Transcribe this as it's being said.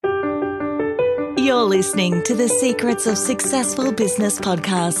You're listening to the Secrets of Successful Business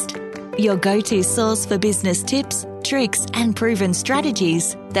podcast, your go-to source for business tips, tricks, and proven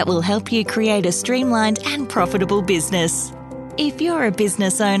strategies that will help you create a streamlined and profitable business. If you're a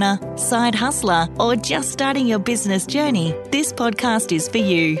business owner, side hustler, or just starting your business journey, this podcast is for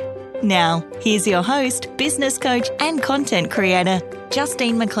you. Now, here's your host, business coach, and content creator,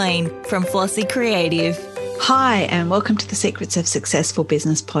 Justine McLean from Flossie Creative. Hi, and welcome to the Secrets of Successful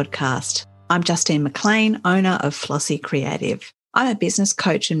Business podcast. I'm Justine McLean, owner of Flossie Creative. I'm a business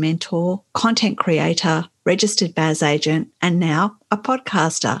coach and mentor, content creator, registered BAS agent, and now a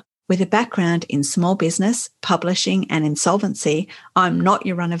podcaster. With a background in small business, publishing, and insolvency, I'm not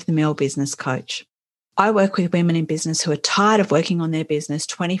your run-of-the-mill business coach. I work with women in business who are tired of working on their business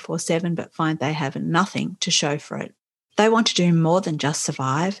 24/7 but find they have nothing to show for it. They want to do more than just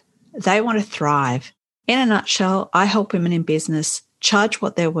survive. They want to thrive. In a nutshell, I help women in business charge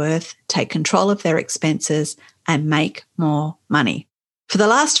what they're worth, take control of their expenses, and make more money. For the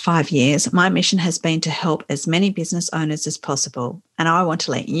last 5 years, my mission has been to help as many business owners as possible, and I want to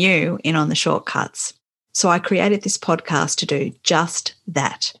let you in on the shortcuts. So I created this podcast to do just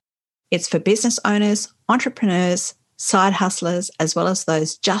that. It's for business owners, entrepreneurs, side hustlers, as well as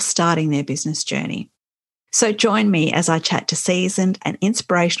those just starting their business journey. So join me as I chat to seasoned and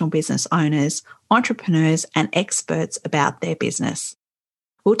inspirational business owners, entrepreneurs, and experts about their business.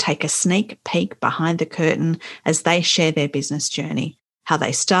 We'll take a sneak peek behind the curtain as they share their business journey, how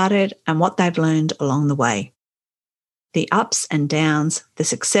they started, and what they've learned along the way. The ups and downs, the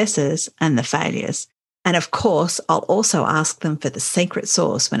successes, and the failures. And of course, I'll also ask them for the secret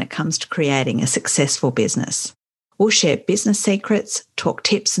sauce when it comes to creating a successful business. We'll share business secrets, talk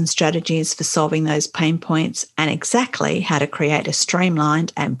tips and strategies for solving those pain points, and exactly how to create a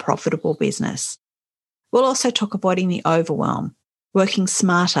streamlined and profitable business. We'll also talk avoiding the overwhelm, working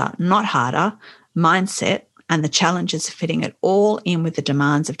smarter, not harder, mindset, and the challenges of fitting it all in with the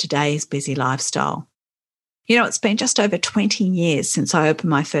demands of today's busy lifestyle. You know, it's been just over 20 years since I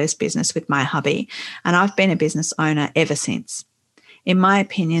opened my first business with my hubby, and I've been a business owner ever since. In my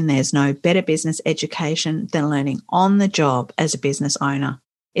opinion, there's no better business education than learning on the job as a business owner.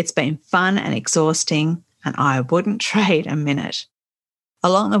 It's been fun and exhausting, and I wouldn't trade a minute.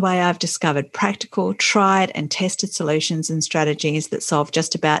 Along the way, I've discovered practical, tried and tested solutions and strategies that solve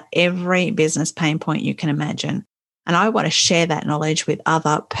just about every business pain point you can imagine. And I want to share that knowledge with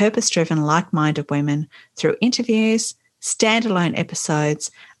other purpose-driven, like-minded women through interviews, standalone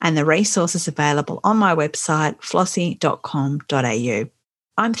episodes, and the resources available on my website, flossie.com.au.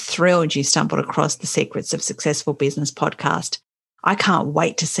 I'm thrilled you stumbled across the Secrets of Successful Business podcast. I can't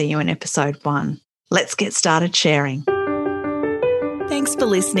wait to see you in episode 1. Let's get started sharing. Thanks for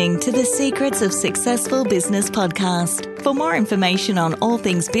listening to the Secrets of Successful Business podcast. For more information on all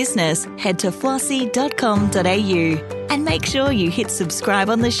things business, head to flossie.com.au and make sure you hit subscribe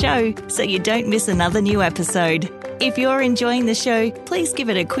on the show so you don't miss another new episode. If you're enjoying the show, please give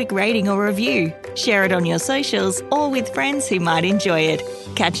it a quick rating or review. Share it on your socials or with friends who might enjoy it.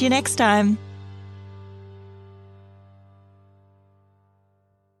 Catch you next time.